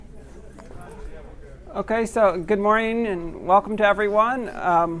Okay, so good morning and welcome to everyone.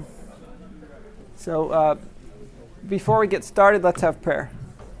 Before we get started, let's have prayer.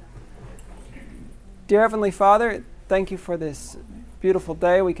 Dear Heavenly Father, thank you for this beautiful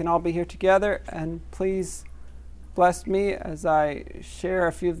day. We can all be here together, and please bless me as I share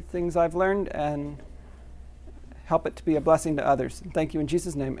a few of the things I've learned and help it to be a blessing to others. Thank you in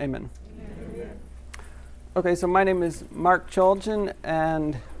Jesus' name, amen. Okay, so my name is Mark Choljan,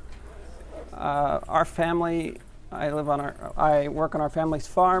 and our family, I work on our family's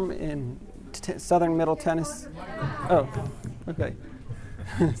farm in southern Middle Tennessee. Oh, okay.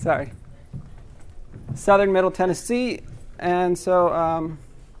 Sorry. Southern Middle Tennessee, and so I'm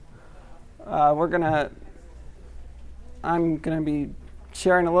gonna be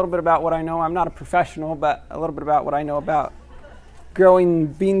sharing a little bit about what I know. I'm not a professional, but a little bit about what I know about growing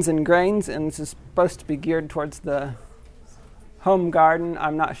beans and grains, and this is supposed to be geared towards the home garden.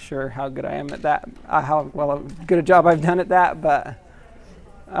 I'm not sure how good I am at that, how good a job I've done at that, but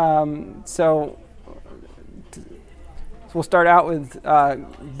so we'll start out with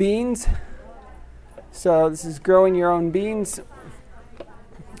beans. So this is growing your own beans.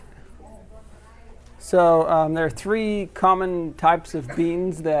 So there are three common types of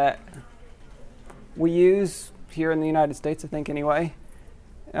beans that we use here in the United States, I think anyway.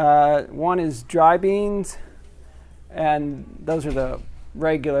 One is dry beans, and those are the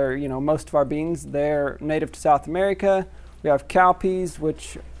regular, most of our beans. They're native to South America. We have cowpeas,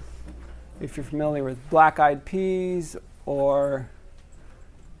 which, if you're familiar with black-eyed peas or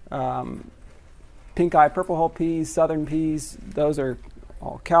pink-eye purple hull peas, southern peas, those are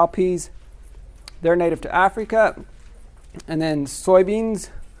all cowpeas. They're native to Africa. And then soybeans,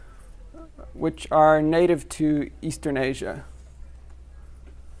 which are native to Eastern Asia.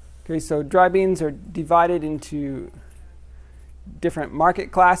 Okay, so dry beans are divided into different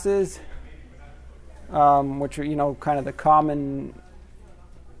market classes, which are, kind of the common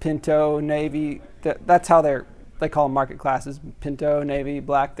pinto, navy. That's how they call them market classes. Pinto, navy,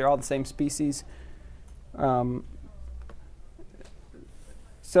 black, they're all the same species.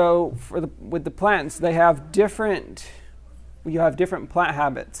 So with the plants, you have different plant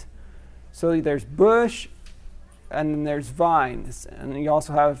habits. So there's bush, and then there's vines, and you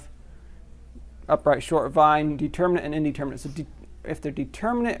also have upright short vine, determinate and indeterminate. So if they're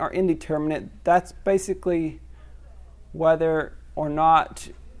determinate or indeterminate, that's basically whether or not,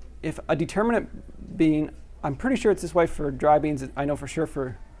 if a determinate bean, I'm pretty sure it's this way for dry beans, I know for sure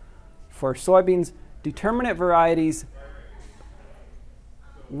for soybeans, determinate varieties,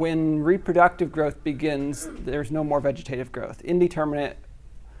 when reproductive growth begins, there's no more vegetative growth. Indeterminate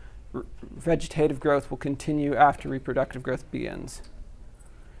vegetative growth will continue after reproductive growth begins.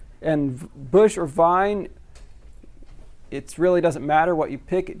 And bush or vine, it really doesn't matter what you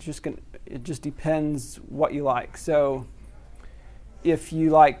pick. It just depends what you like. So if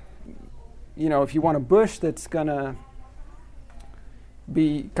you like, if you want a bush that's gonna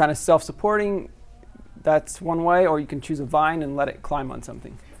be kind of self-supporting, that's one way. Or you can choose a vine and let it climb on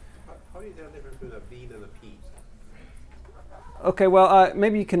something. How do you tell the difference between a bean and a pea? Okay, well,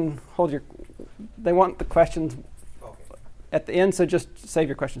 maybe you can hold your. They want the questions at the end, so just save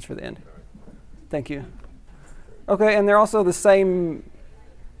your questions for the end. Thank you. Okay, and they're also the same.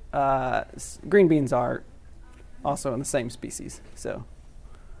 Green beans are also in the same species. So,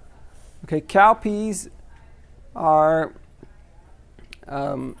 okay, cowpeas are.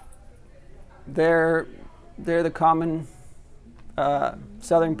 They're the common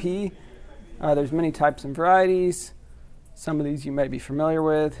southern pea. There's many types and varieties. Some of these you may be familiar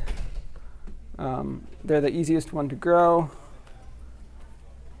with. They're the easiest one to grow.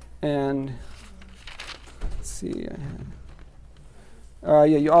 And let's see.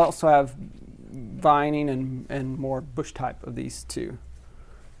 You also have vining and more bush type of these too.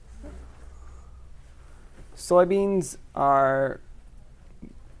 Soybeans are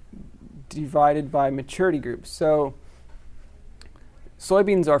divided by maturity groups. So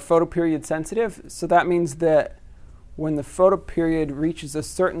soybeans are photoperiod sensitive. So that means that when the photoperiod reaches a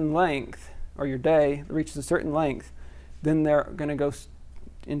certain length, or your day reaches a certain length, then they're going to go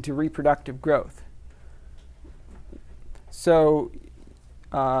into reproductive growth. So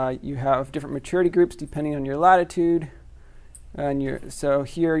you have different maturity groups depending on your latitude. And here's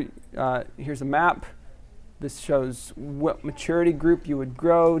a map. This shows what maturity group you would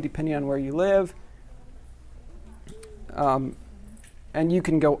grow depending on where you live. And you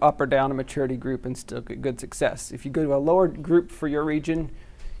can go up or down a maturity group and still get good success. If you go to a lower group for your region,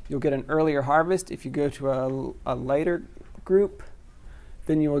 you'll get an earlier harvest. If you go to a later group,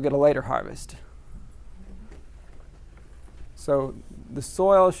 then you will get a later harvest. So the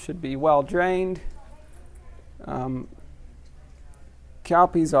soil should be well drained. Um,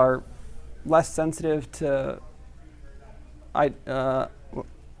 Cowpeas are less sensitive to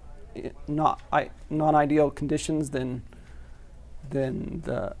non-ideal conditions than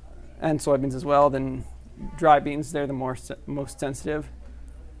and soybeans as well than dry beans. They're the most sensitive.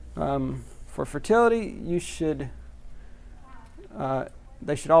 For fertility, they should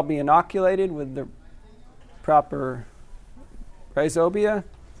all be inoculated with the proper rhizobia.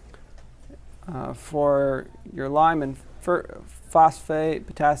 For your lime and phosphate,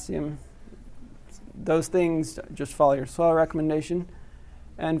 potassium, those things, just follow your soil recommendation.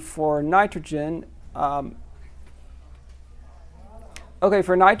 And for nitrogen, for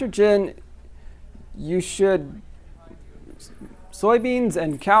nitrogen, soybeans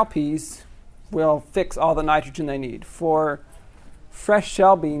and cowpeas will fix all the nitrogen they need. For fresh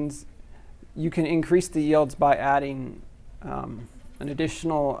shell beans, you can increase the yields by adding an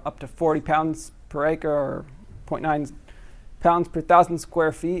additional up to 40 pounds per acre or 0.9 pounds per 1,000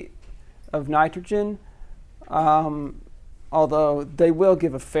 square feet of nitrogen, although they will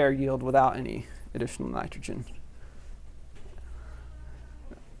give a fair yield without any additional nitrogen.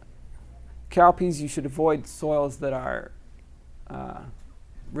 Cowpeas, you should avoid soils that are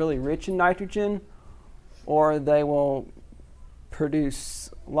really rich in nitrogen, or they will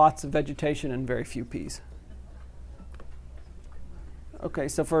produce lots of vegetation and very few peas. Okay,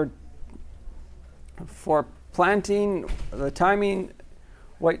 so for planting, the timing,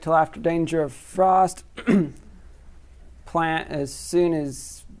 wait till after danger of frost. Plant as soon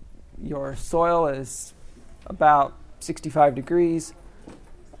as your soil is about 65 degrees.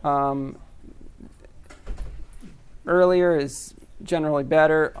 Earlier is generally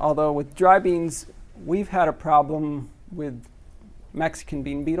better, although with dry beans, we've had a problem with Mexican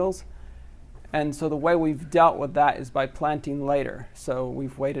bean beetles. And so the way we've dealt with that is by planting later. So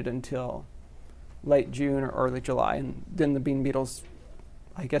we've waited until late June or early July, and then the bean beetles,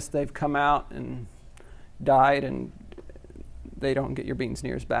 I guess they've come out and died, and they don't get your beans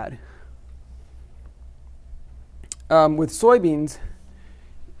near as bad. With soybeans,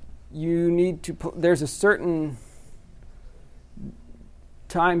 you need to, there's a certain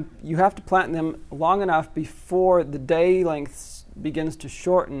time, you have to plant them long enough before the day length begins to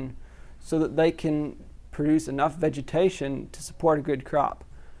shorten so that they can produce enough vegetation to support a good crop.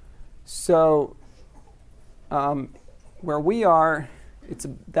 So where we are,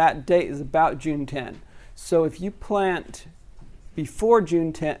 that date is about June 10. So if you plant before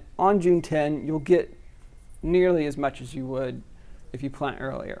June 10, on June 10, you'll get nearly as much as you would if you plant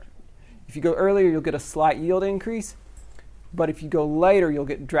earlier. If you go earlier, you'll get a slight yield increase, but if you go later, you'll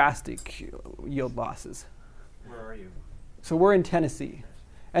get drastic yield losses. Where are you? So we're in Tennessee.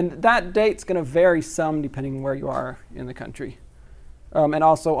 And that date's going to vary some depending on where you are in the country, and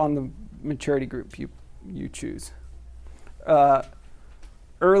also on the maturity group you choose.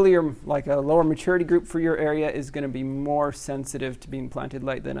 Earlier, like a lower maturity group for your area, is going to be more sensitive to being planted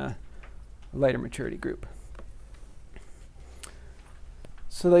late than a later maturity group.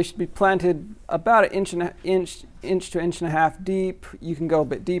 So they should be planted about an inch to inch and a half deep. You can go a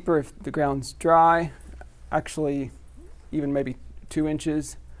bit deeper if the ground's dry. Actually, even maybe 2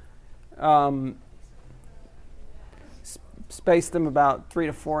 inches. Space them about 3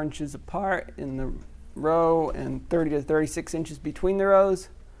 to 4 inches apart in the row and 30 to 36 inches between the rows.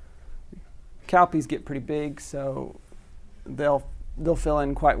 Cowpeas get pretty big, so they'll fill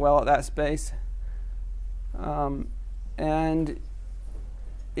in quite well at that space. And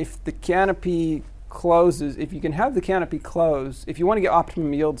if the canopy closes, if you can have the canopy close, if you want to get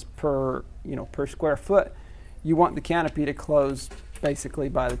optimum yields per square foot, you want the canopy to close basically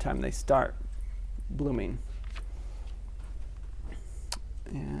by the time they start blooming.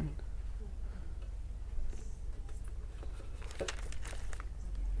 And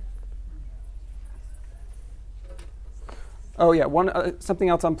something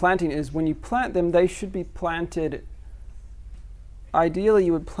else on planting is when you plant them, they should be planted. Ideally,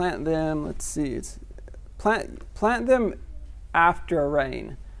 you would plant them. Plant them after a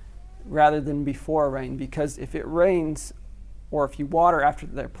rain rather than before a rain, because if it rains or if you water after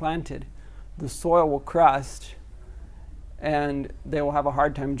they're planted, the soil will crust and they will have a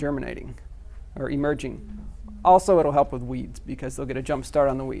hard time germinating or emerging. Also, it'll help with weeds because they'll get a jump start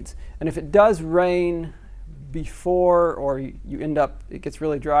on the weeds. And if it does rain before, or it gets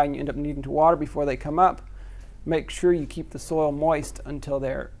really dry and you end up needing to water before they come up, make sure you keep the soil moist until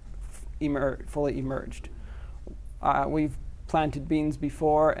they're fully emerged. We've planted beans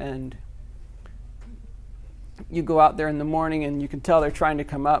before, and you go out there in the morning and you can tell they're trying to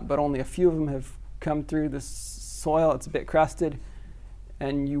come up, but only a few of them have come through the soil. It's a bit crusted,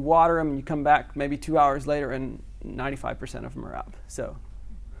 and you water them, and you come back maybe 2 hours later, and 95% of them are up. So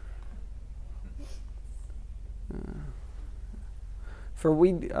for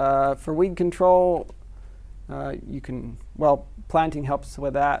weed control, you can, planting helps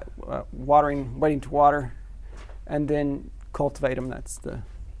with that, watering, waiting to water, and then cultivate them. That's the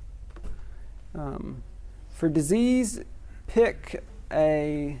for disease, pick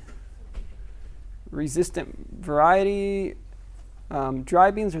a resistant variety.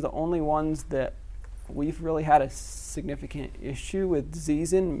 Dry beans are the only ones that we've really had a significant issue with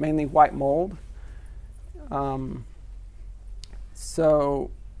disease in, mainly white mold. And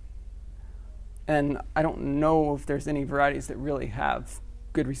I don't know if there's any varieties that really have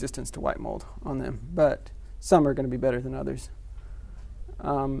good resistance to white mold on them, but some are going to be better than others.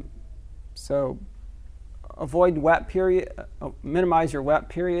 So avoid minimize your wet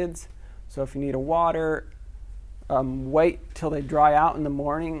periods. So if you need to water, wait till they dry out in the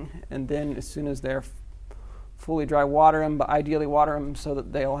morning, and then as soon as they're fully dry, water them, but ideally water them so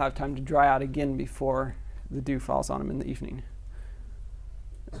that they'll have time to dry out again before the dew falls on them in the evening.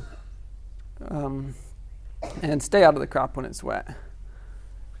 And stay out of the crop when it's wet.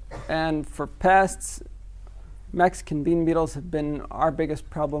 And for pests, Mexican bean beetles have been our biggest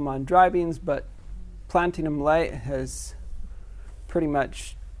problem on dry beans, but planting them late has pretty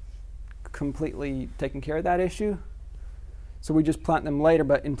much completely taken care of that issue. So we just plant them later,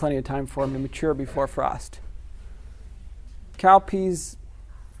 but in plenty of time for them to mature before frost. Cowpeas,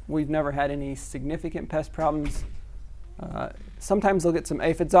 we've never had any significant pest problems. Sometimes they'll get some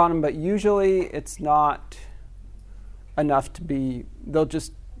aphids on them, but usually it's not enough to be, they'll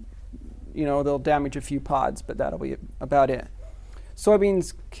just, they'll damage a few pods, but that'll be about it.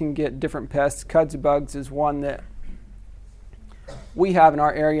 Soybeans can get different pests. Kudzu bugs is one that we have in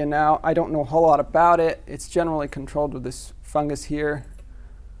our area now. I don't know a whole lot about it. It's generally controlled with this fungus here.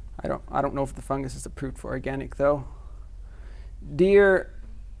 I don't know if the fungus is approved for organic though. Deer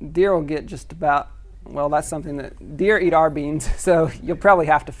will get just about, that's something that deer eat our beans, so you'll probably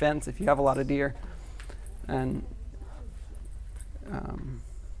have to fence if you have a lot of deer. And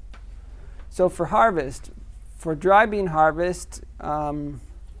so for harvest, for dry bean harvest,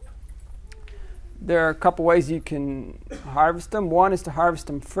 there are a couple ways you can harvest them. One is to harvest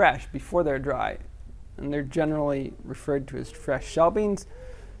them fresh before they're dry, and they're generally referred to as fresh shell beans.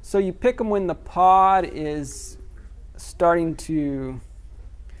 So you pick them when the pod is starting to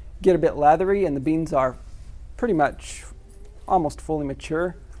get a bit leathery and the beans are pretty much almost fully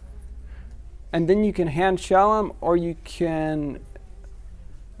mature. And then you can hand shell them, or you can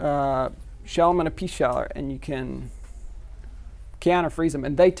shell them in a pea sheller, and you can or freeze them.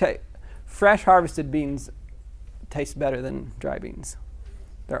 And fresh harvested beans taste better than dry beans.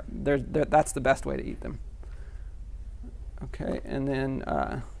 That's the best way to eat them. Okay, and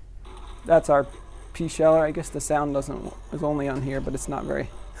then that's our pea sheller. I guess the sound is only on here, but it's not very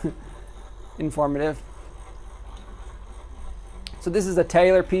informative. So this is a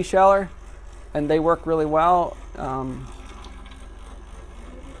Taylor pea sheller, and they work really well.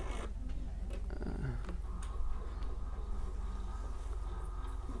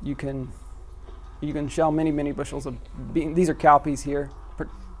 You can shell many bushels of beans. These are cowpeas here,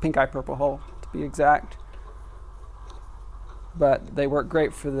 pink eye purple hull to be exact. But they work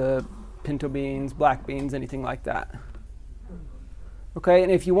great for the pinto beans, black beans, anything like that. Okay,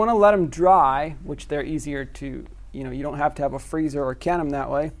 and if you want to let them dry, which they're easier to, you don't have to have a freezer or can them that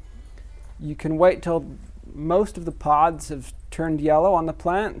way, you can wait till most of the pods have turned yellow on the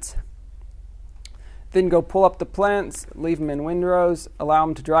plants. Then go pull up the plants, leave them in windrows, allow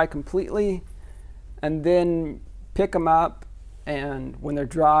them to dry completely, and then pick them up, and when they're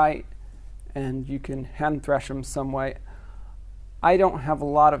dry, and you can hand thresh them some way. I don't have a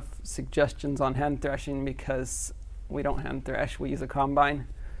lot of suggestions on hand threshing because we don't hand thresh, we use a combine.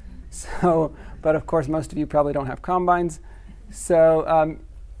 So, but of course most of you probably don't have combines. So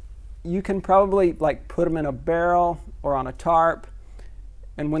you can probably put them in a barrel or on a tarp,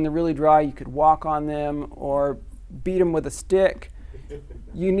 and when they're really dry you could walk on them or beat them with a stick.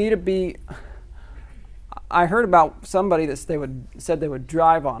 You need to be, I heard about somebody that said they would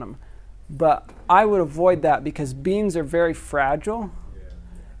drive on them, but I would avoid that because beans are very fragile,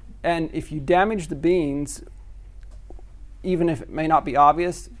 and if you damage the beans, even if it may not be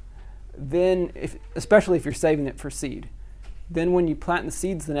obvious, then especially if you're saving it for seed, then when you plant the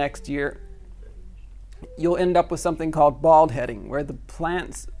seeds the next year, you'll end up with something called bald heading, where the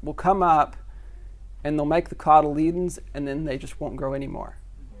plants will come up and they'll make the cotyledons and then they just won't grow anymore.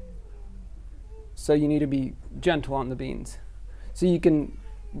 So you need to be gentle on the beans. So you can,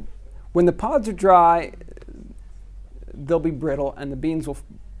 when the pods are dry, they'll be brittle, and the beans will,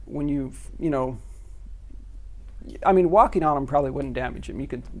 when I mean, walking on them probably wouldn't damage them. You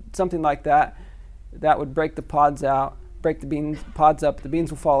could, something like that would break the pods out, break the pods up, the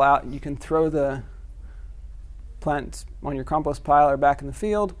beans will fall out, and you can throw the plants on your compost pile or back in the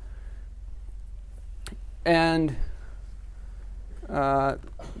field. And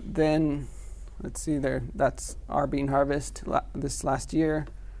then, let's see there, that's our bean harvest this last year.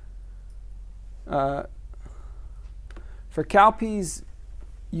 For cowpeas,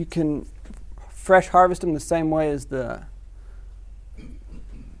 you can fresh harvest them the same way as the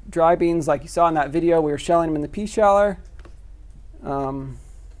dry beans, like you saw in that video. We were shelling them in the pea sheller. Or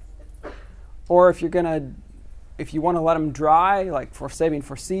if you want to let them dry, like for saving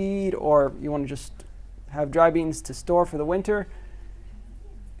for seed, or you want to just have dry beans to store for the winter,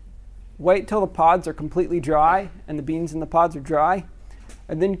 wait till the pods are completely dry and the beans in the pods are dry,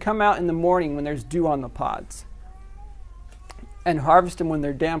 and then come out in the morning when there's dew on the pods and harvest them when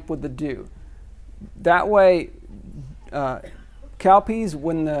they're damp with the dew. That way, cowpeas,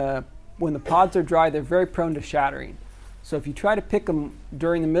 when the pods are dry, they're very prone to shattering. So if you try to pick them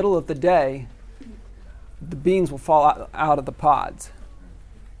during the middle of the day, the beans will fall out of the pods.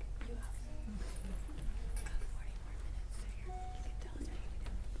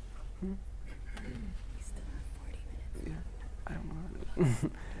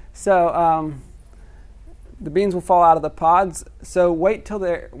 So the beans will fall out of the pods. So wait till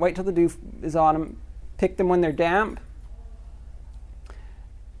the dew is on them. Pick them when they're damp,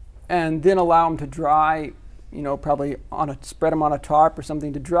 and then allow them to dry. Probably spread them on a tarp or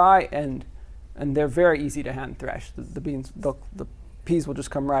something to dry, and they're very easy to hand thresh. The peas will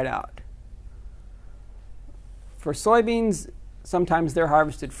just come right out. For soybeans, sometimes they're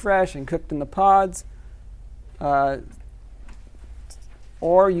harvested fresh and cooked in the pods.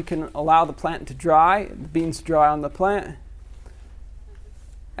 Or you can allow the plant to dry, the beans to dry on the plant.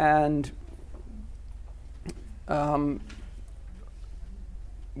 And when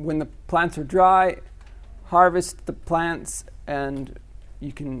the plants are dry, harvest the plants, and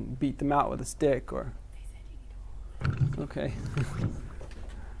you can beat them out with a stick or... Okay.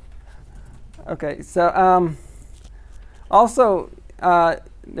 Okay, so also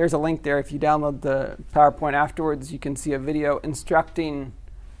there's a link there. If you download the PowerPoint afterwards, you can see a video instructing.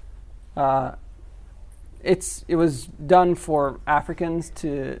 It was done for Africans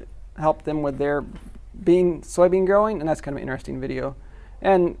to help them with their soybean growing, and that's kind of an interesting video.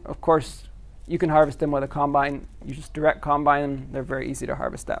 And of course, you can harvest them with a combine. You just direct combine them. They're very easy to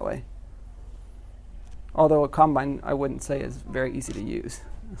harvest that way. Although a combine, I wouldn't say, is very easy to use.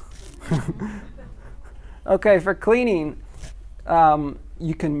 Okay, for cleaning,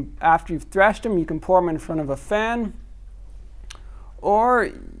 you can, after you've threshed them, you can pour them in front of a fan, or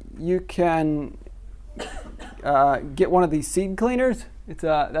you can get one of these seed cleaners.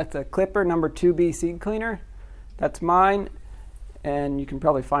 That's a Clipper number 2B seed cleaner. That's mine, and you can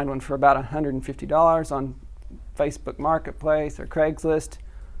probably find one for about $150 on Facebook Marketplace or Craigslist.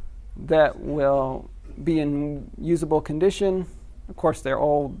 That will be in usable condition. Of course, they're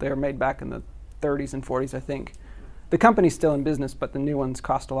old. They're made back in the 30s and 40s, I think. The company's still in business, but the new ones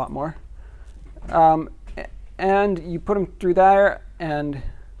cost a lot more. And you put them through there, and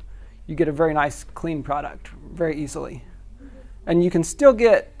you get a very nice, clean product very easily. And you can still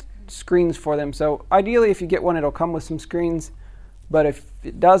get screens for them. So ideally, if you get one, it'll come with some screens. But if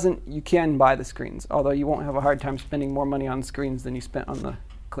it doesn't, you can buy the screens, although you won't have a hard time spending more money on screens than you spent on the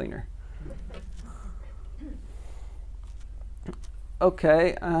cleaner.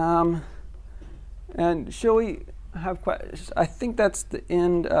 Okay. And shall we have questions? I think that's the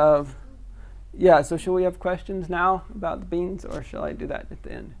end of... Yeah, so shall we have questions now about the beans, or shall I do that at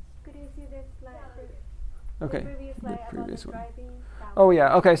the end? Could you see this slide? Okay, The previous one. dry beans? Oh,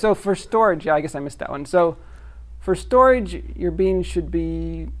 yeah. Okay, so for storage, yeah, I guess I missed that one. So for storage, your beans should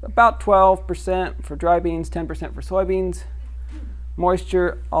be about 12% for dry beans, 10% for soybeans.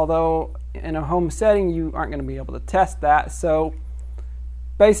 Moisture, although in a home setting, you aren't going to be able to test that. So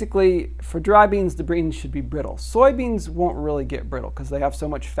basically, for dry beans, the beans should be brittle. Soybeans won't really get brittle because they have so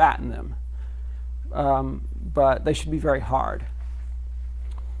much fat in them. But they should be very hard.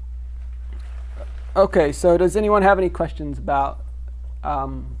 Okay, so does anyone have any questions about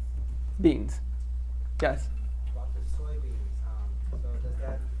beans? Yes? About the soybeans, so does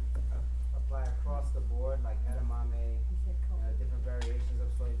that apply across the board, like edamame, different variations of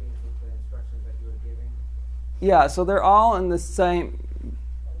soybeans with the instructions that you were giving? Yeah, so they're all in the same...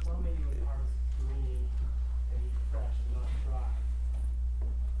 Edamame you would harvest green and eat fresh and not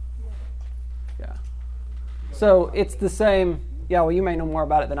dry. Yeah. So it's the same... Yeah, well, you may know more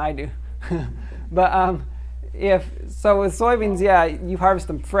about it than I do. But So with soybeans, yeah, you harvest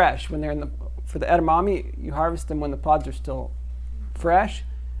them fresh when they're for the edamame, you harvest them when the pods are still fresh,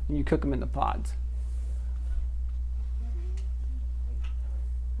 and you cook them in the pods.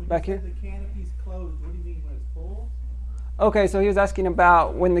 When Back you here? said the canopy's closed, what do you mean when it's full? Okay, so he was asking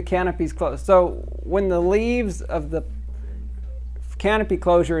about when the canopy's closed. So when the leaves of the canopy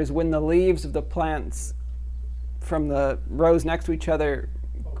closure is when the leaves of the plants from the rows next to each other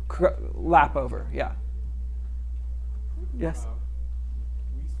lap over. Yeah. Yes.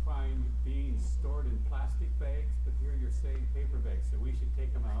 We find beans stored in plastic bags, but here you're saying paper bags, so we should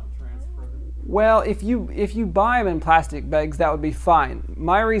take them out and transfer them. Well, if you buy them in plastic bags, that would be fine.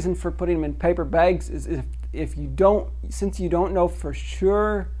 My reason for putting them in paper bags is if you don't, since you don't know for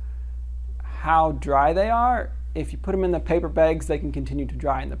sure how dry they are, if you put them in the paper bags, they can continue to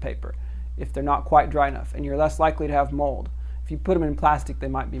dry in the paper if they're not quite dry enough, and you're less likely to have mold. If you put them in plastic, they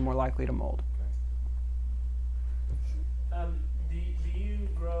might be more likely to mold. Do you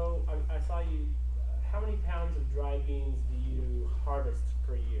grow? I saw you. How many pounds of dry beans do you harvest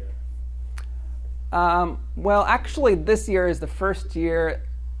per year? Well, actually, this year is the first year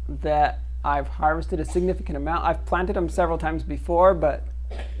that I've harvested a significant amount. I've planted them several times before, but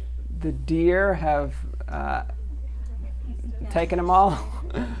the deer have taken them all.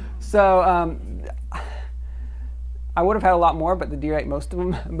 So I would have had a lot more, but the deer ate most of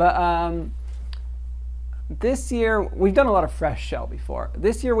them. But this year, we've done a lot of fresh shell before.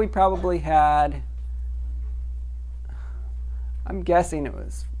 This year we probably had, I'm guessing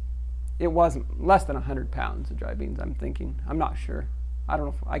it wasn't less than 100 pounds of dry beans, I'm thinking. I'm not sure. I don't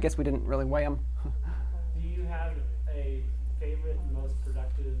know. I guess we didn't really weigh them. Do you have a favorite, most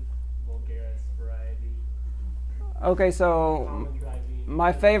productive vulgaris variety? Okay, so Common dry bean.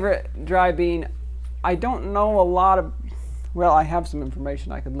 my favorite dry bean, I don't know a lot of, well, I have some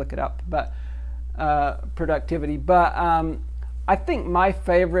information, I could look it up, but productivity. But I think my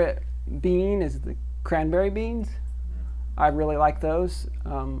favorite bean is the cranberry beans. I really like those.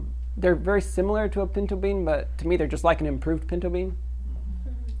 They're very similar to a pinto bean, but to me they're just like an improved pinto bean.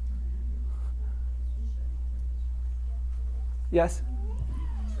 Yes?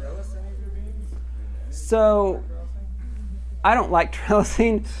 Trellis any of your beans? So I don't like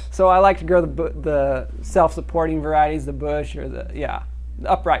trellising, so I like to grow the self-supporting varieties, the bush or the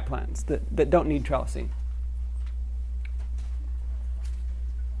upright plants that don't need trellising.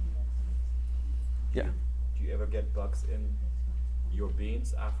 Yeah. Do you ever get bugs in your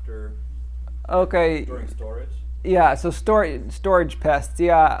beans after Okay. during storage? Yeah. So storage pests.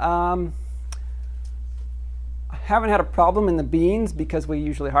 Yeah. I haven't had a problem in the beans because we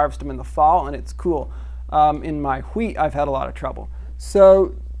usually harvest them in the fall and it's cool. In my wheat, I've had a lot of trouble.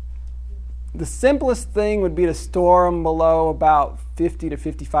 So the simplest thing would be to store them below about 50 to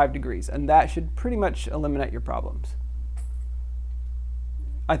 55 degrees, and that should pretty much eliminate your problems.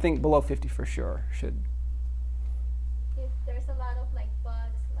 I think below 50 for sure should. If there's a lot of like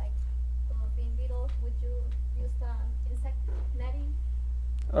bugs, like bean beetles, would you use insect netting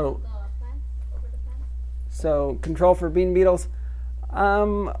Oh, the plants over the plants? so control for bean beetles.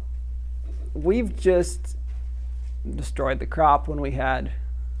 We've just destroyed the crop when we had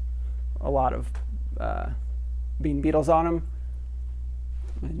a lot of bean beetles on them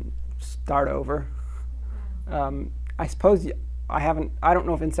and start over. I suppose I don't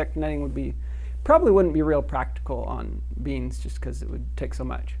know if insect netting probably wouldn't be real practical on beans just because it would take so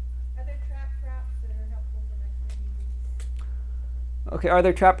much. Are there trap crops that are helpful for Mexican bean? Okay, are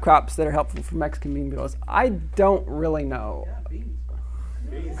there trap crops that are helpful for Mexican bean beetles? I don't really know. Yeah, beans.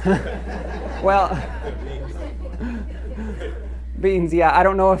 Well, beans, yeah. I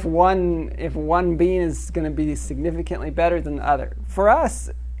don't know if one bean is going to be significantly better than the other. For us,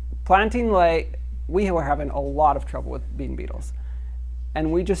 planting late, we were having a lot of trouble with bean beetles.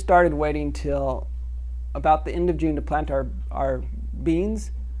 And we just started waiting till about the end of June to plant our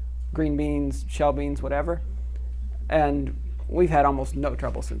beans, green beans, shell beans, whatever. And we've had almost no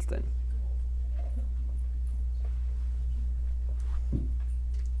trouble since then.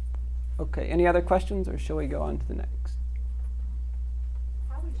 Okay, any other questions, or shall we go on to the next?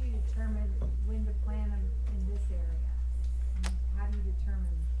 How would you determine when to plant them in this area? How do you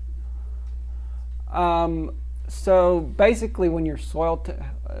determine? So basically, when your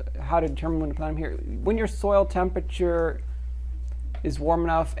how to determine when to plant them here? When your soil temperature is warm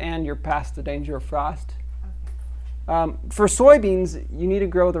enough and you're past the danger of frost. Okay. For soybeans, you need to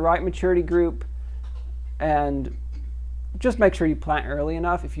grow the right maturity group, and just make sure you plant early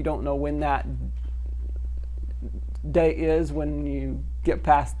enough. If you don't know when that date is, when you get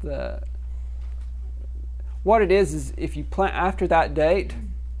past what it is if you plant after that date,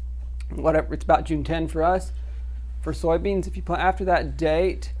 whatever, it's about June 10 for us, for soybeans. If you plant after that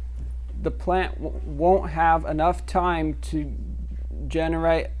date, the plant won't have enough time to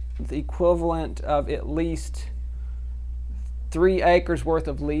generate the equivalent of at least 3 acres worth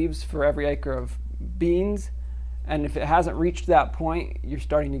of leaves for every acre of beans. And if it hasn't reached that point, you're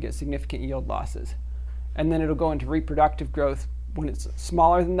starting to get significant yield losses. And then it'll go into reproductive growth when it's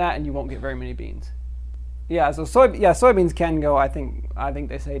smaller than that, and you won't get very many beans. Yeah, so soybeans can go, I think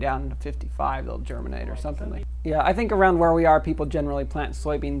they say down to 55 they'll germinate or something like that. Yeah, I think around where we are, people generally plant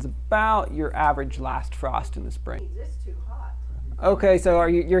soybeans about your average last frost in the spring. It's too hot. Okay, so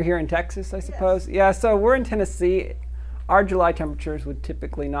you're here in Texas, I suppose? Yes. Yeah, so we're in Tennessee. Our July temperatures would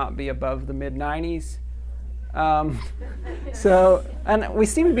typically not be above the mid-90s. And we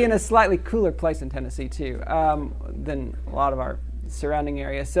seem to be in a slightly cooler place in Tennessee too, than a lot of our surrounding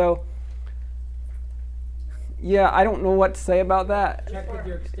areas. So, yeah, I don't know what to say about that. Check with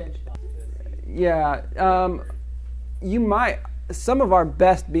your extension. Yeah, some of our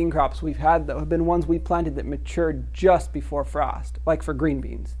best bean crops we've had that have been ones we planted that matured just before frost, like for green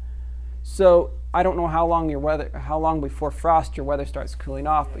beans. So I don't know how long before frost your weather starts cooling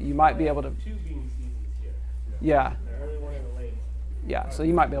off, but you might be able to. 2 bean seasons here. Yeah. The early one and the late. Yeah, so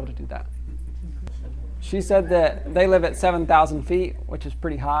you might be able to do that. She said that they live at 7,000 feet, which is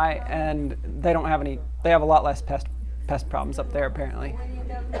pretty high, and they don't have they have a lot less pest problems up there apparently.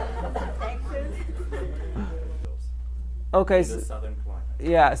 Okay, The southern climate.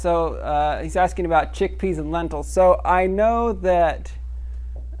 yeah, so he's asking about chickpeas and lentils. So I know that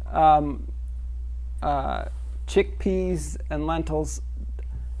chickpeas and lentils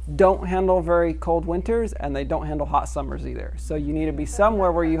don't handle very cold winters, and they don't handle hot summers either. So you need to be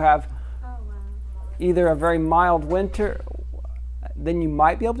somewhere where you have either a very mild winter, then you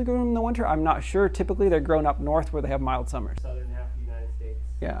might be able to grow them in the winter. I'm not sure. Typically they're grown up north where they have mild summers. Southern half of the United States.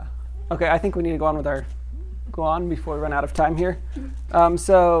 Yeah. Okay, I think we need to go on before we run out of time here.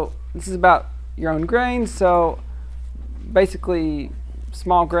 So this is about your own grains. So basically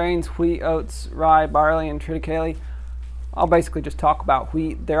small grains, wheat, oats, rye, barley, and triticale. I'll basically just talk about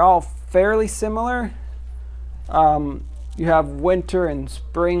wheat. They're all fairly similar. You have winter and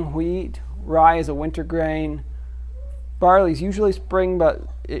spring wheat. Rye is a winter grain. Barley is usually spring, but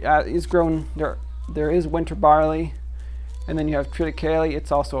it is grown. There is winter barley. And then you have triticale.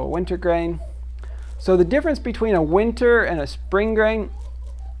 It's also a winter grain. So the difference between a winter and a spring grain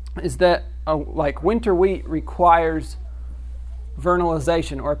is that like winter wheat requires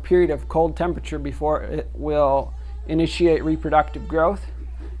vernalization, or a period of cold temperature before it will initiate reproductive growth.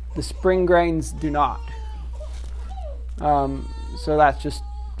 The spring grains do not. So that's just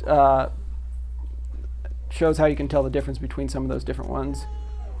shows how you can tell the difference between some of those different ones.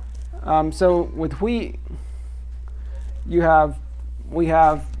 So with wheat, we have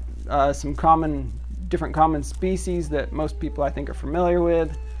some different common species that most people I think are familiar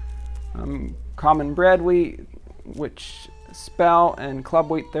with. Common bread wheat, which spell, and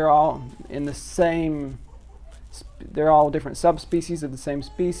club wheat, they're all in the same. They're all different subspecies of the same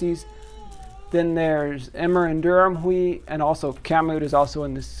species. Then there's Emmer and Durham wheat, and also Kamut is also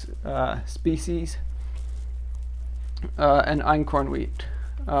in this species, and einkorn wheat.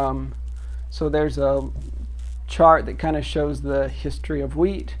 So there's a chart that kind of shows the history of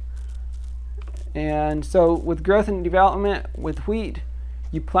wheat. And so with growth and development with wheat,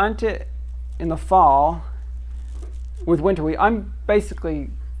 you plant it in the fall. With winter wheat, I'm basically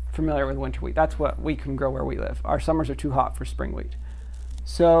familiar with winter wheat. That's what we can grow where we live. Our summers are too hot for spring wheat.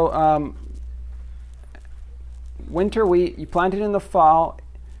 So winter wheat, you plant it in the fall,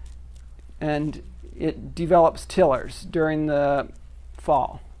 and it develops tillers during the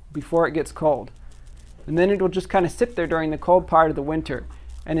fall before it gets cold. And then it will just kind of sit there during the cold part of the winter.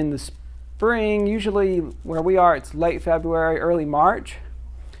 And in the spring, usually where we are, it's late February, early March,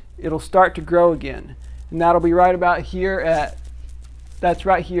 it'll start to grow again. And that'll be right about here that's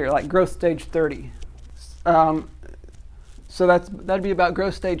right here, like growth stage 30. So that'd be about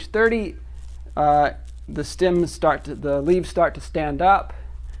growth stage 30. The leaves start to stand up,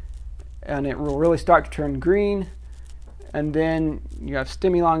 and it will really start to turn green. And then you have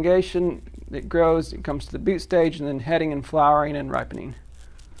stem elongation. It grows, it comes to the boot stage, and then heading and flowering and ripening.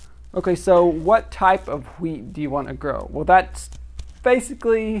 Okay, so what type of wheat do you want to grow? Well, that's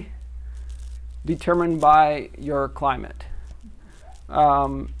basically determined by your climate.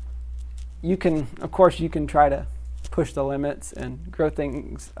 You can try to push the limits and grow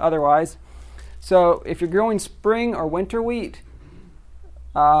things otherwise. So if you're growing spring or winter wheat,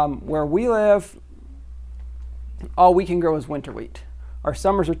 where we live, all we can grow is winter wheat. Our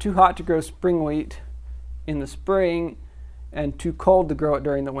summers are too hot to grow spring wheat in the spring and too cold to grow it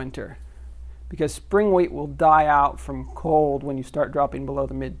during the winter. because spring wheat will die out from cold when you start dropping below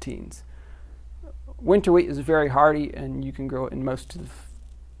the mid-teens. Winter wheat is very hardy, and you can grow it in most of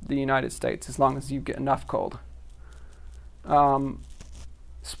the United States as long as you get enough cold.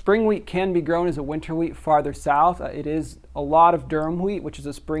 Spring wheat can be grown as a winter wheat farther south. It is a lot of durum wheat, which is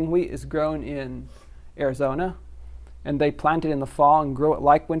a spring wheat, is grown in Arizona, and they plant it in the fall and grow it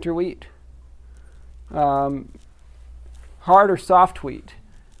like winter wheat. Hard or soft wheat.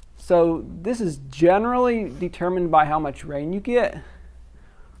 So this is generally determined by how much rain you get.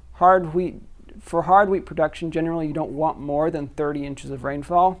 Hard wheat, for hard wheat production, generally you don't want more than 30 inches of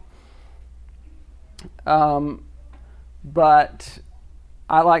rainfall. But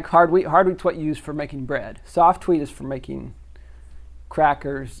I like hard wheat. Hard wheat's what you use for making bread. Soft wheat is for making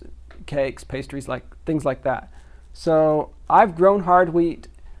crackers, cakes, pastries, things like that. So I've grown hard wheat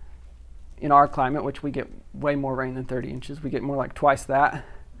in our climate, which we get way more rain than 30 inches. We get more like twice that.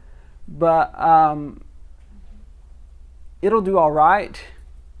 But it'll do all right.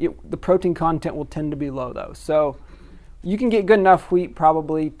 The protein content will tend to be low, though. So you can get good enough wheat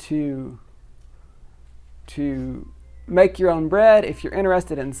probably to make your own bread. If you're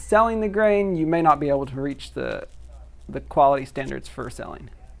interested in selling the grain, you may not be able to reach the quality standards for selling.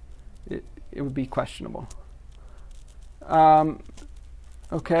 It would be questionable. Okay.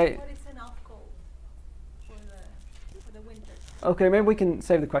 What is enough cold for the winter? Okay, maybe we can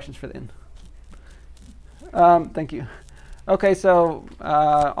save the questions for the end. Thank you. Okay, so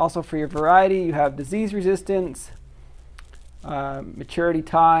also for your variety, you have disease resistance, maturity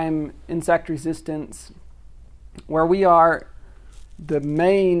time, insect resistance. Where we are, the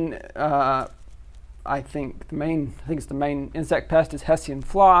main, I think it's the main insect pest is Hessian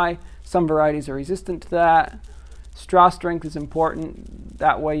fly. Some varieties are resistant to that. Straw strength is important.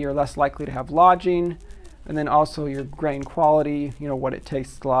 That way you're less likely to have lodging. And then also your grain quality, what it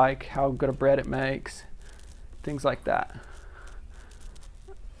tastes like, how good a bread it makes, things like that.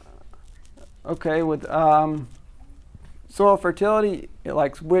 Okay, with soil fertility, it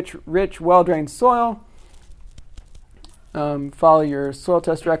likes rich, well-drained soil. Follow your soil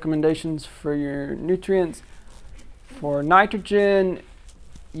test recommendations for your nutrients. For nitrogen,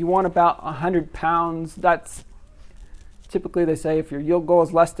 you want about 100 pounds. That's typically, they say, if your yield goal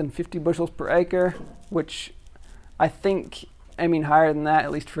is less than 50 bushels per acre, which I think aiming higher than that,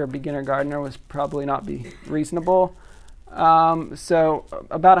 at least for a beginner gardener, was probably not be reasonable. So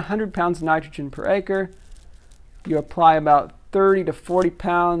about 100 pounds of nitrogen per acre. You apply about 30 to 40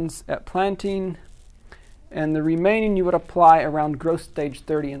 pounds at planting, and the remaining you would apply around growth stage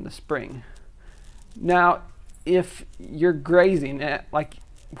 30 in the spring. Now, if you're grazing it, like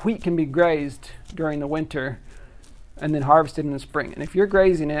wheat can be grazed during the winter and then harvested in the spring. And if you're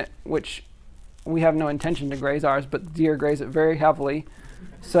grazing it, which we have no intention to graze ours, but deer graze it very heavily,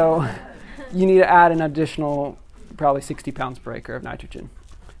 so you need to add an additional probably 60 pounds per acre of nitrogen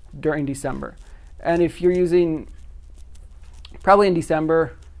during December. And if you're using, probably in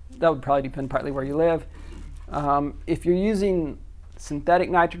December, that would probably depend partly where you live. If you're using synthetic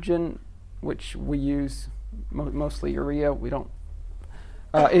nitrogen, which we use mostly urea, we don't.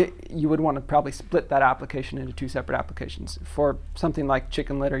 You would want to probably split that application into two separate applications. For something like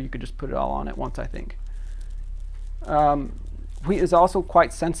chicken litter, you could just put it all on at once, I think. Wheat is also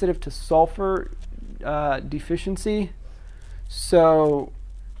quite sensitive to sulfur deficiency, so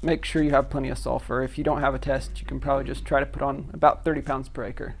make sure you have plenty of sulfur. If you don't have a test, you can probably just try to put on about 30 pounds per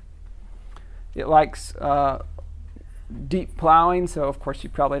acre. It likes deep plowing, so of course you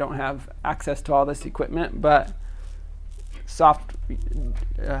probably don't have access to all this equipment, but soft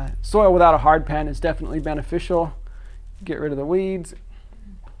soil without a hard pan is definitely beneficial. Get rid of the weeds.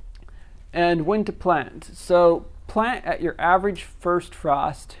 And when to plant. So plant at your average first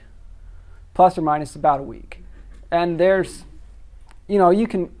frost, plus or minus about a week. And there's, you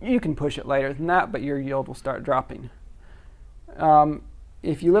can push it later than that, but your yield will start dropping.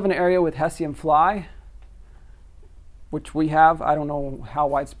 If you live in an area with Hessian fly, which we have, I don't know how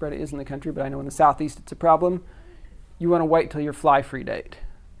widespread it is in the country, but I know in the southeast it's a problem, you want to wait till your fly-free date,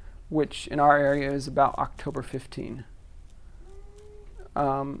 which in our area is about October 15.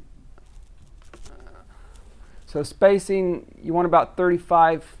 So spacing, you want about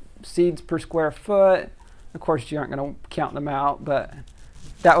 35 seeds per square foot. Of course, you aren't going to count them out, but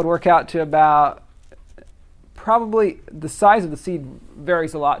that would work out to about, probably the size of the seed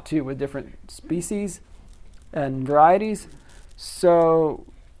varies a lot too with different species and varieties. So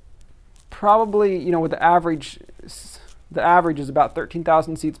probably, with the average is about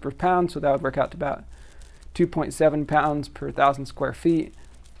 13,000 seeds per pound, so that would work out to about 2.7 pounds per 1,000 square feet.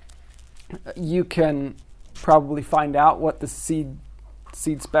 You can probably find out what the seed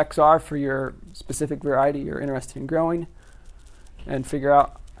seed specs are for your specific variety you're interested in growing, and figure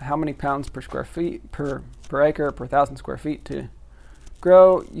out how many pounds per square feet per acre per 1,000 square feet to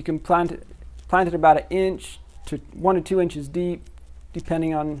grow. You can plant it about 1 inch to 1 to 2 inches deep,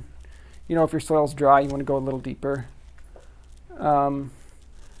 depending on, if your soil's dry, you want to go a little deeper.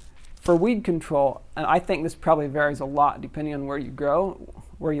 For weed control, and I think this probably varies a lot depending on where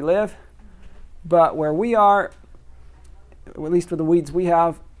you live, but where we are, at least with the weeds we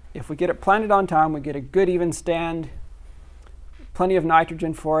have, if we get it planted on time, we get a good even stand, plenty of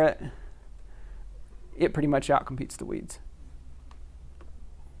nitrogen for it, it pretty much outcompetes the weeds.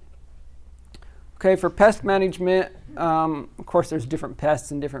 Okay, for pest management, of course there's different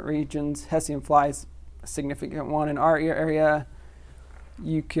pests in different regions. Hessian fly is a significant one in our area.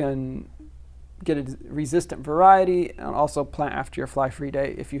 You can get a resistant variety and also plant after your fly-free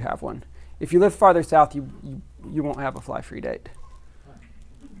date if you have one. If you live farther south, you won't have a fly-free date.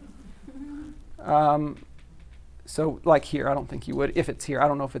 So like here, I don't think you would. If it's here, I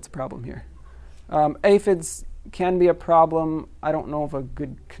don't know if it's a problem here. Aphids can be a problem. I don't know of a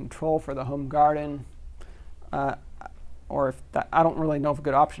good control for the home garden, or if that, I don't really know of a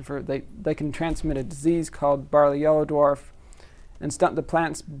good option for it. They can transmit a disease called barley yellow dwarf and stunt the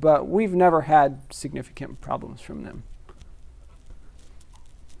plants, but we've never had significant problems from them.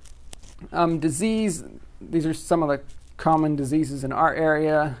 Disease, these are some of the common diseases in our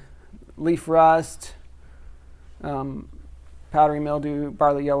area: leaf rust, powdery mildew,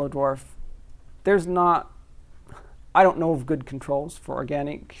 barley yellow dwarf. I don't know of good controls for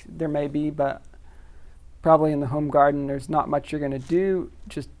organic. There may be, but probably in the home garden there's not much you're going to do.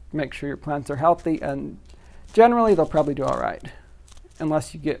 Just make sure your plants are healthy, and generally they'll probably do all right,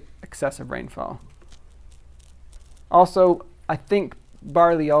 unless you get excessive rainfall. Also, I think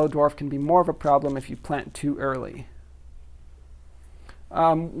barley yellow dwarf can be more of a problem if you plant too early.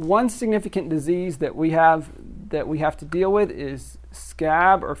 One significant disease that we have to deal with is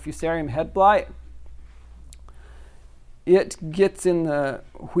scab or Fusarium head blight. It gets in the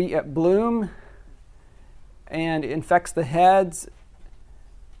wheat at bloom and infects the heads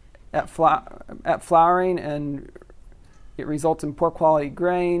at flowering, and it results in poor quality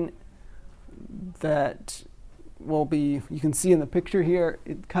grain that will be, you can see in the picture here,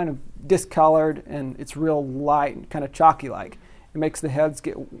 it kind of discolored and it's real light, kind of chalky like. It makes the heads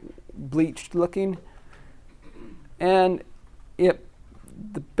get bleached looking. And the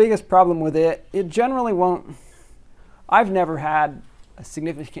biggest problem with it generally won't, I've never had a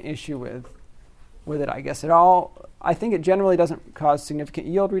significant issue with it, I guess, at all. I think it generally doesn't cause significant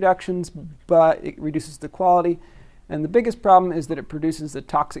yield reductions, but it reduces the quality. And the biggest problem is that it produces a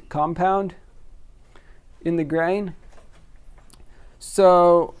toxic compound in the grain.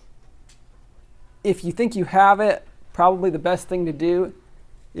 So if you think you have it, probably the best thing to do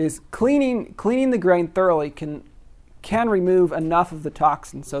is cleaning the grain thoroughly can remove enough of the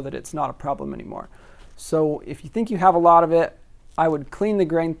toxin so that it's not a problem anymore. So if you think you have a lot of it, I would clean the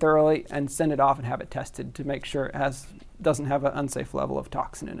grain thoroughly and send it off and have it tested to make sure it doesn't have an unsafe level of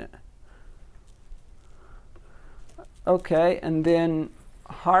toxin in it. Okay, and then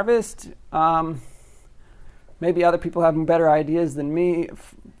harvest. Maybe other people have better ideas than me.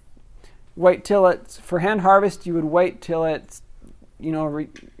 Wait till for hand harvest, you would wait till it's,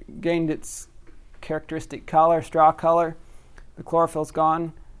 gained its characteristic color, straw color. The chlorophyll's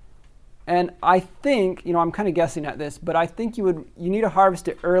gone. And I think, I'm kind of guessing at this, but I think you need to harvest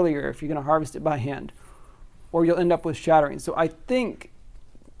it earlier if you're going to harvest it by hand, or you'll end up with shattering. So I think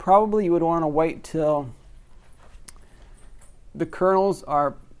probably you would want to wait till the kernels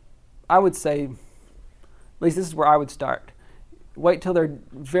are, I would say, at least this is where I would start. Wait till they're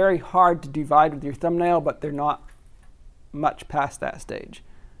very hard to divide with your thumbnail, but they're not much past that stage.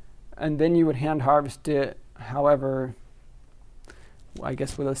 And then you would hand harvest it, however, I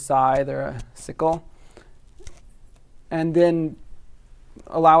guess with a scythe or a sickle. And then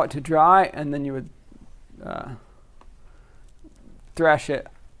allow it to dry, and then you would thresh it.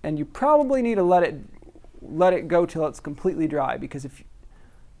 And you probably need to let it go till it's completely dry, because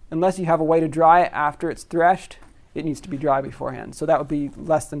unless you have a way to dry it after it's threshed, it needs to be dry beforehand. So that would be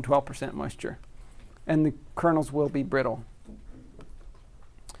less than 12% moisture. And the kernels will be brittle.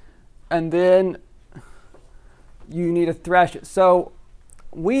 And then you need to thresh it. So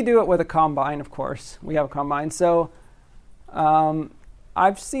we do it with a combine, of course. We have a combine. So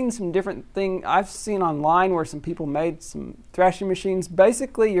I've seen some different things. I've seen online where some people made some threshing machines.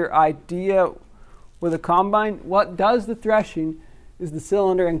 Basically, your idea with a combine, what does the threshing is the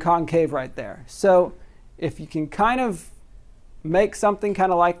cylinder and concave right there. So if you can kind of make something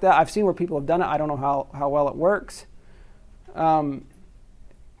kind of like that, I've seen where people have done it. I don't know how well it works.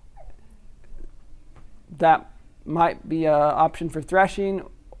 that might be an option for threshing.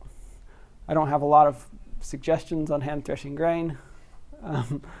 I don't have a lot of suggestions on hand threshing grain.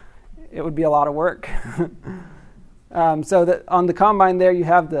 It would be a lot of work. So that on the combine there, you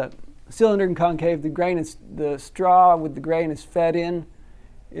have the cylinder and concave. The straw with the grain is fed in.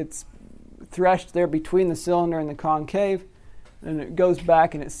 It's threshed there between the cylinder and the concave, and it goes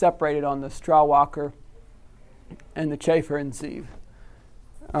back and it's separated on the straw walker and the chafer and sieve.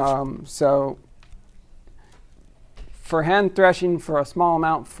 So for hand threshing for a small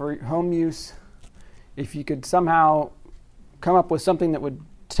amount for home use, if you could somehow come up with something that would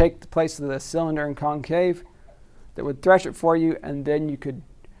take the place of the cylinder and concave, that would thresh it for you, and then you could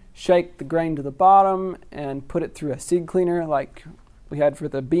shake the grain to the bottom and put it through a seed cleaner like we had for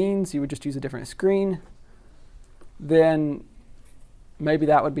the beans. You would just use a different screen. Then maybe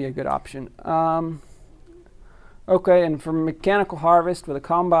that would be a good option. Okay, and for mechanical harvest with a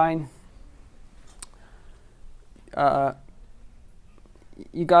combine,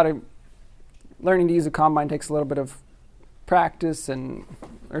 you got to learning to use a combine takes a little bit of practice, and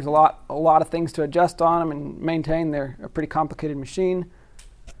there's a lot of things to adjust on them and maintain. They're a pretty complicated machine,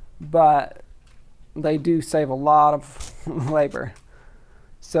 but they do save a lot of labor.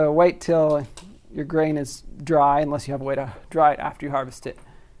 So wait till your grain is dry, unless you have a way to dry it after you harvest it,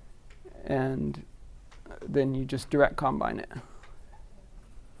 and then you just direct combine it.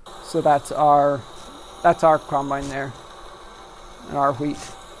 So that's our combine there, and our wheat.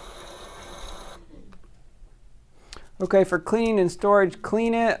 Okay, for cleaning and storage,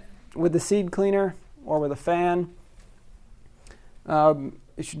 clean it with the seed cleaner or with a fan.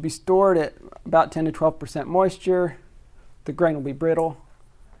 It should be stored at about 10 to 12% moisture. The grain will be brittle.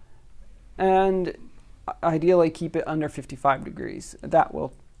 And ideally keep it under 55 degrees. That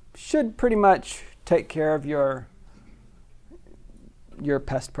should pretty much take care of your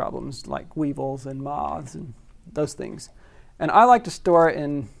pest problems like weevils and moths and those things. And I like to store it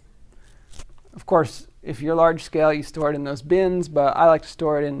in, of course, if you're large scale, you store it in those bins, but I like to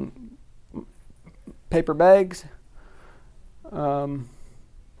store it in paper bags.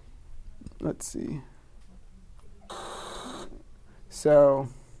 Let's see. So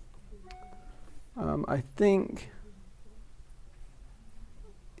I think,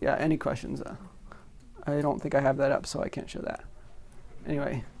 yeah, any questions? I don't think I have that up, so I can't show that.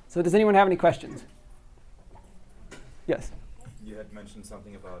 Anyway, so does anyone have any questions? Yes? You had mentioned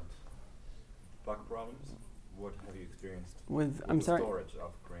something about bug problems. What have you experienced with the storage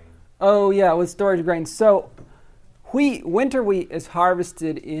of grain? Oh yeah, with storage of grain. So winter wheat is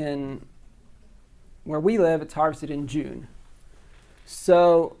harvested in, where we live, it's harvested in June.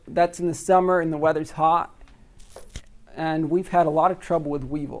 So that's in the summer and the weather's hot. And we've had a lot of trouble with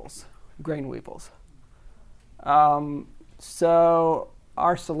weevils, grain weevils. So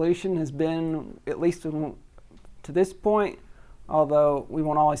our solution has been, at least to this point, although we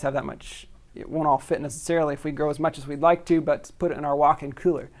won't always have that much, it won't all fit necessarily if we grow as much as we'd like to, but to put it in our walk-in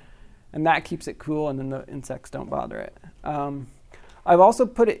cooler. And that keeps it cool, and then the insects don't bother it. I've also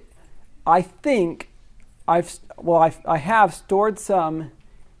put it, I think, I have stored some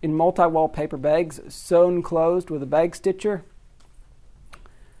in multi-wall paper bags sewn closed with a bag stitcher.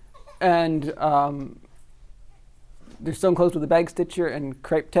 And they're sewn closed with a bag stitcher and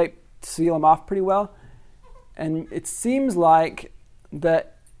crepe tape to seal them off pretty well. And it seems like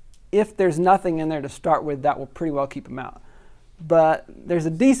that if there's nothing in there to start with, that will pretty well keep them out. But there's a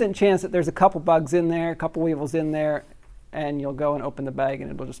decent chance that there's a couple bugs in there, a couple weevils in there, and you'll go and open the bag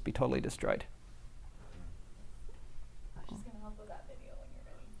and it'll just be totally destroyed. I'm just going to help with that video when you're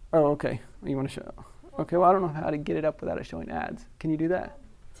ready. Oh, okay. You want to show? Okay, well, I don't know how to get it up without it showing ads. Can you do that?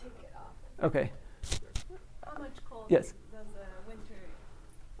 Take it off. Okay. How much cold Yes. does the winter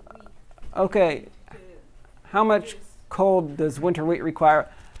wheat Okay. to How much cold does winter wheat require?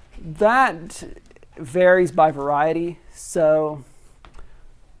 That varies by variety. So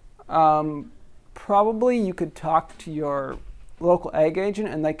probably you could talk to your local ag agent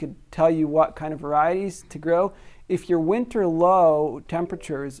and they could tell you what kind of varieties to grow. If your winter low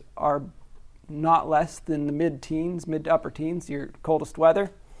temperatures are not less than the mid to upper teens, your coldest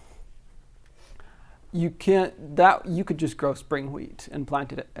weather, you could just grow spring wheat and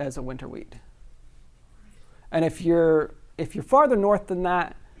plant it as a winter wheat. And if you're farther north than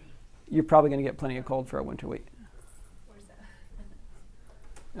that, you're probably going to get plenty of cold for a winter wheat. Where's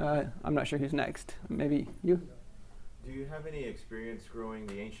that? I'm not sure who's next. Maybe you? Do you have any experience growing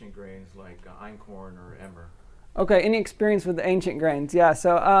the ancient grains like einkorn or emmer? Okay, any experience with the ancient grains? Yeah,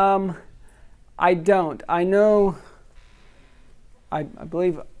 so I don't. I know, I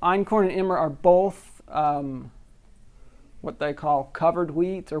believe einkorn and emmer are both what they call covered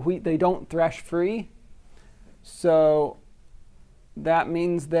wheats, or wheat they don't thresh free. So that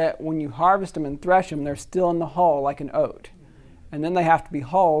means that when you harvest them and thresh them, they're still in the hull like an oat. And then they have to be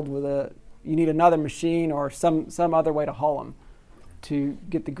hulled with you need another machine or some other way to hull them to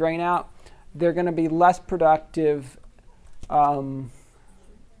get the grain out. They're going to be less productive. I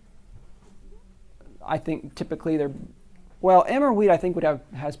think typically emmer wheat I think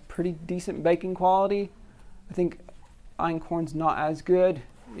has pretty decent baking quality. I think einkorn's not as good.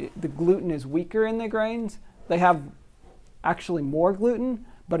 The gluten is weaker in the grains. They have actually more gluten,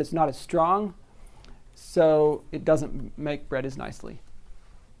 but it's not as strong, so it doesn't make bread as nicely.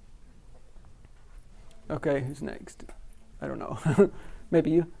 Okay, who's next? I don't know.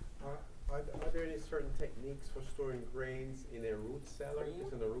 Maybe you? Are there any certain techniques for storing grains in a root cellar?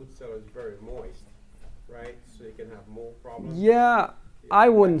 Because the root cellar is very moist, right? So you can have mold problems. Yeah, I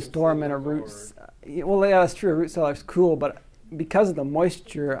wouldn't store them in a root. Well, yeah, that's true. A root cellar is cool, but because of the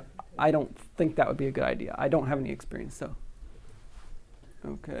moisture, I don't think that would be a good idea. I don't have any experience, so.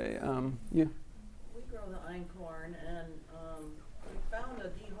 Okay, you? We grow the einkorn, and we found a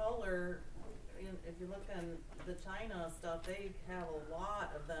dehuller. If you look in the China stuff, they have a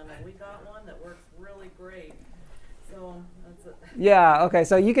lot of them, and we got one that works really great. So that's it. Yeah. Okay.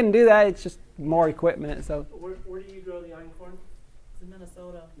 So you can do that. It's just more equipment. So. Where do you grow the einkorn? It's in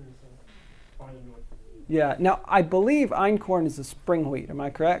Minnesota. Farther north. Yeah. Now I believe einkorn is a spring wheat. Am I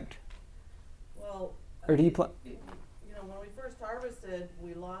correct? Well. Or do you when we first harvested,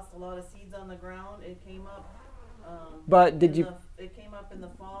 we lost a lot of seeds on the ground. It came up. But did you? It came up in the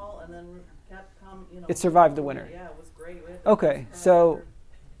fall, and then kept coming. It survived the winter. Yeah, it was great. Okay, so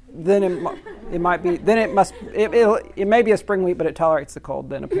then it might be. Then it must. It may be a spring wheat, but it tolerates the cold.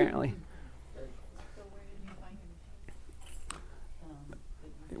 Then apparently. So where did you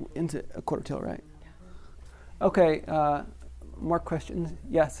find it? Into a quarter till, right? Okay. More questions?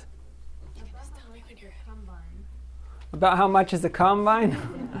 Yes. About how much is a combine?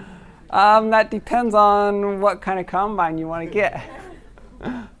 That depends on what kind of combine you want to get.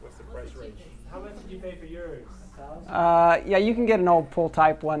 What's the price range? How much did you pay for yours? Yeah, you can get an old pull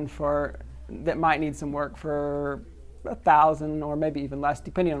type one that might need some work for $1,000 or maybe even less,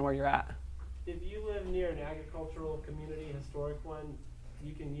 depending on where you're at. If you live near an agricultural community, historic one,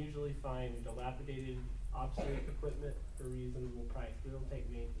 you can usually find dilapidated, obsolete equipment for a reasonable price, but it'll take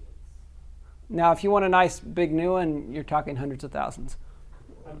maintenance. Now, if you want a nice big new one, you're talking hundreds of thousands.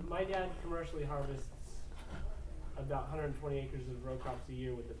 My dad commercially harvests about 120 acres of row crops a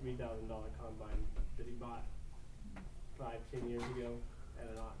year with a $3,000 combine that he bought 5-10 years ago at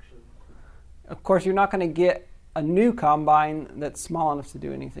an auction. Of course, you're not going to get a new combine that's small enough to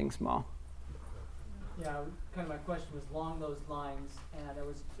do anything small. Yeah, kind of my question was along those lines, and I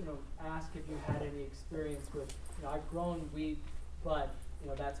was, asked if you had any experience with, I've grown wheat, but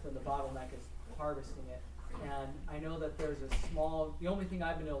that's been the bottleneck is harvesting it. And I know that there's the only thing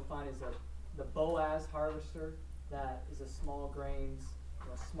I've been able to find is the Boaz harvester that is a small grains,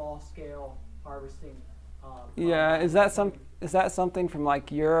 small scale harvesting. Yeah, is that something from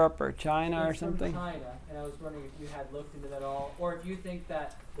like Europe or China or something? From China, and I was wondering if you had looked into that at all, or if you think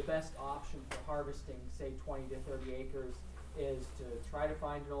that the best option for harvesting, say 20 to 30 acres, is to try to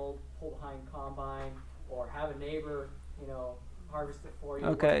find an old pull-behind combine, or have a neighbor, harvest it for you.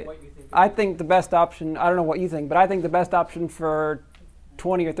 Okay. What you think I think the best option, I don't know what you think, but I think the best option for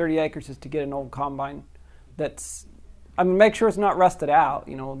 20 or 30 acres is to get an old combine that's, make sure it's not rusted out.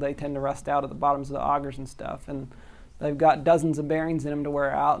 They tend to rust out at the bottoms of the augers and stuff, and they've got dozens of bearings in them to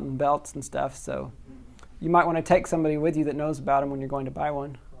wear out and belts and stuff, so you might want to take somebody with you that knows about them when you're going to buy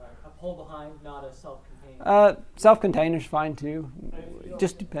one. Right. A pull-behind, not a self-contained. Self-contained is fine too. It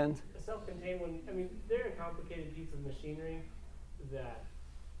just depends. A self-contained one, they're a complicated piece of machinery that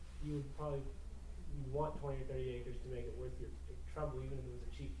you would probably want 20 or 30 acres to make it worth your trouble, even if it was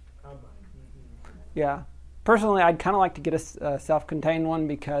a cheap combine. Mm-hmm. Yeah. Personally, I'd kind of like to get a self-contained one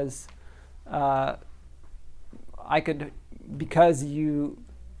because you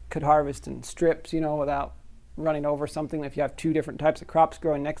could harvest in strips, without running over something if you have two different types of crops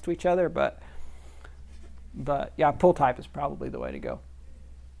growing next to each other. But yeah, pull type is probably the way to go.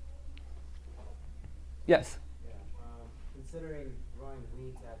 Yes. Yeah. Considering growing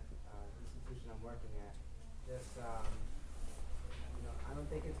wheat at the institution I'm working at, I don't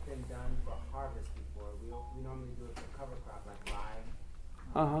think it's been done for harvest before. We normally do it for cover crop like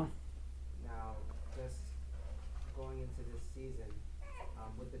rye. Now, just going into this season,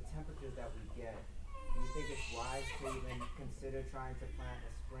 with the temperatures that we get, do you think it's wise to even consider trying to plant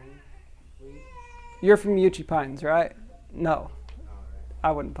a spring wheat? You're from Uchee Pines, right? No. Oh, right.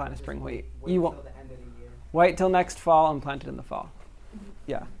 I wouldn't plant a spring wheat. Wait You till won't. the end of the year. Wait till next fall and plant it in the fall.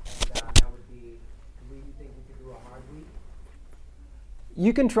 Yeah. And that would be, do you think we could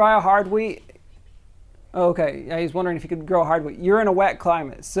You can try a hard wheat. Okay, yeah, he's wondering if you could grow hard wheat. You're in a wet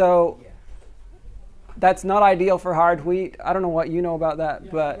climate, so that's not ideal for hard wheat. I don't know what you know about that,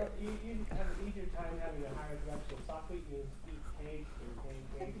 but You have an easier time having a higher production of soft wheat. You eat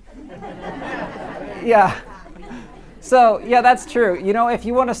cake and cake. yeah. So yeah, that's true. You know, if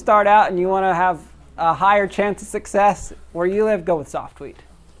you want to start out and you want to have a higher chance of success where you live, go with soft wheat.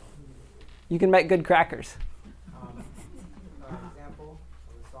 You can make good crackers. Example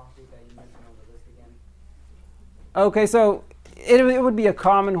of the soft wheat that you mentioned on the list again. Okay, so it would be a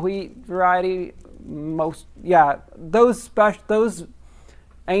common wheat variety. Those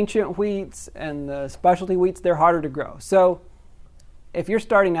ancient wheats and the specialty wheats, they're harder to grow. So if you're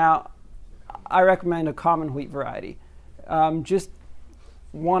starting out, I recommend a common wheat variety. Just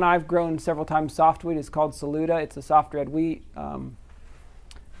one I've grown several times, soft wheat, is called Saluda. It's a soft red wheat. You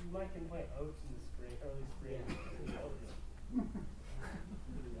might can plant oats in the spring,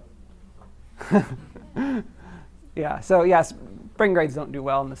 early spring. Yeah, so yes, spring grades don't do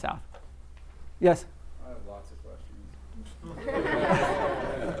well in the South. Yes? I have lots of questions.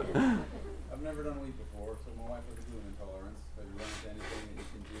 I've never done wheat before, so my wife has a gluten intolerance. Have you run into anything that you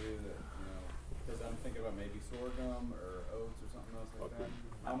can do that, because I'm thinking about maybe sorghum or oats or something else like that.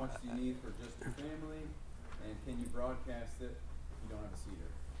 How much do you need for just your family? And can you broadcast it if you don't have a seeder?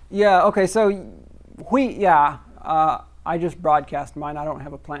 Yeah, okay, so wheat, yeah. I just broadcast mine. I don't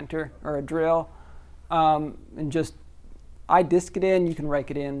have a planter or a drill. And just, I disc it in, you can rake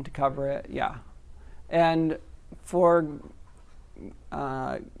it in to cover it, yeah. And for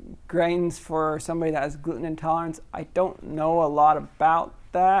grains for somebody that has gluten intolerance, I don't know a lot about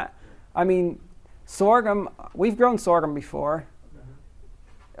that. I mean, sorghum, we've grown sorghum before.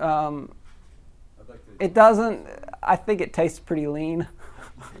 It doesn't, I think it tastes pretty lean.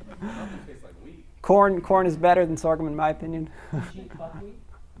 Corn is better than sorghum in my opinion.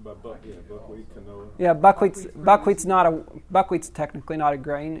 Buckwheat, canola. Yeah, buckwheat's technically not a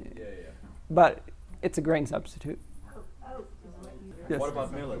grain, but it's a grain substitute. Yes. What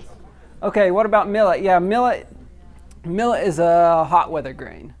about millet? Okay, what about millet? Yeah, millet is a hot weather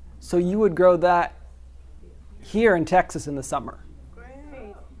grain, so you would grow that here in Texas in the summer. Great.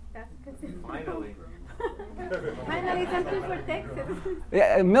 That's good. Finally. Finally, something for Texas.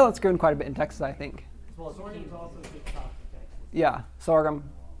 Yeah, millet's grown quite a bit in Texas, I think. Well, sorghum is also a big crop in Texas. Yeah, sorghum.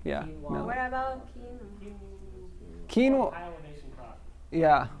 Yeah. What about quinoa? Quinoa. High elevation crop.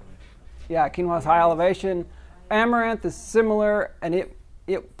 Yeah, quinoa is high elevation. Amaranth is similar, and it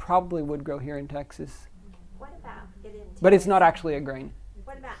probably would grow here in Texas. What about it in Tennessee? But it's not actually a grain.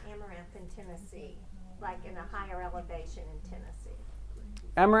 What about amaranth in Tennessee, like in a higher elevation in Tennessee?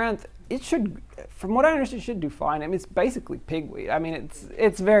 Amaranth, it should, from what I understand, it should do fine. I mean, it's basically pigweed. I mean,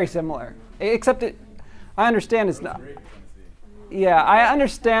 it's very similar, except I understand it's not. Yeah, I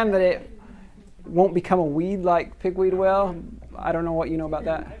understand that it won't become a weed like pigweed will. I don't know what you know about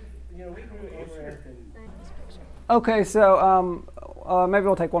that. We grew amaranth and Okay, so maybe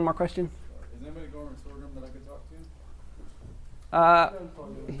we'll take one more question. Is anybody growing sorghum that I could talk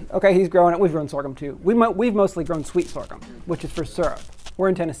to? Okay, he's growing it. We've grown sorghum too. We've mostly grown sweet sorghum, which is for syrup. We're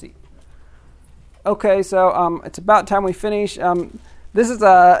in Tennessee. Okay, so it's about time we finish. This is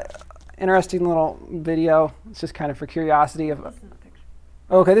a interesting little video. It's just kind of for curiosity.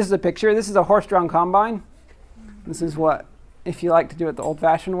 Okay, this is a picture. This is a horse-drawn combine. This is what, if you like to do it the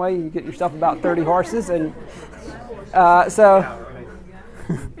old-fashioned way, you get yourself about 30 horses, and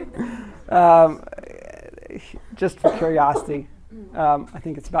just for curiosity, I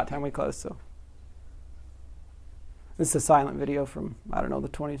think it's about time we close. So this is a silent video from, I don't know, the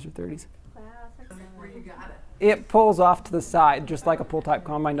 20s or 30s. Where you got it? It pulls off to the side, just like a pull-type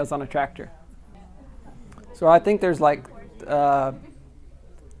combine does on a tractor. So I think there's like, I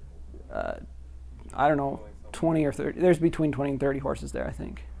don't know, 20 or 30. There's between 20 and 30 horses there, I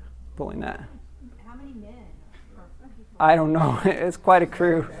think, pulling that. How many men? I don't know. It's quite a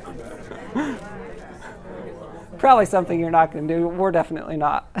crew. Probably something you're not going to do. We're definitely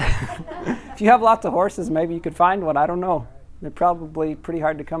not. If you have lots of horses, maybe you could find one. I don't know. They're probably pretty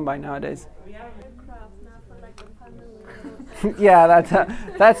hard to come by nowadays. Yeah, that's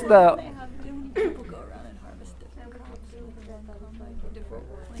the.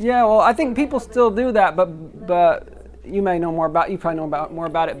 Yeah, well, I think people still do that, but you may know more about. You probably know more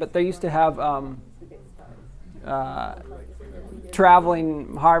about it. But they used to have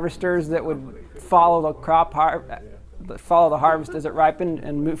traveling harvesters that would follow the harvest as it ripened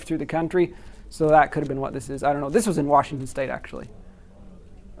and move through the country. So that could have been what this is. I don't know. This was in Washington State, actually.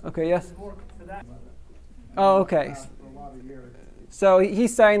 Okay. Yes. Oh, okay. So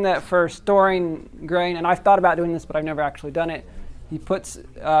he's saying that for storing grain, and I've thought about doing this, but I've never actually done it. He puts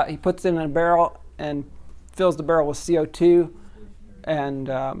it in a barrel and fills the barrel with CO2 and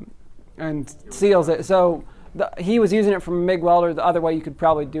seals it. So he was using it from a MIG welder. The other way you could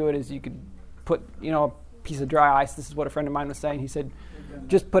probably do it is you could put, a piece of dry ice. This is what a friend of mine was saying. He said,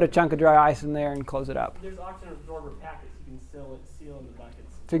 just put a chunk of dry ice in there and close it up. There's oxygen absorber packets you can seal in the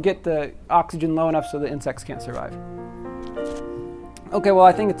buckets. To get the oxygen low enough so the insects can't survive. Okay, well,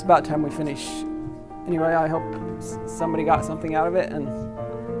 I think it's about time we finish. Anyway, I hope somebody got something out of it. And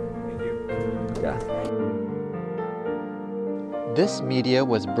Thank you. yeah. This media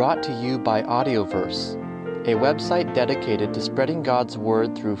was brought to you by Audioverse, a website dedicated to spreading God's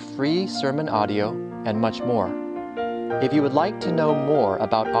Word through free sermon audio and much more. If you would like to know more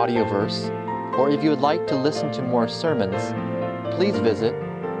about Audioverse, or if you would like to listen to more sermons, please visit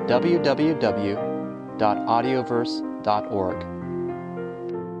www.audioverse.org.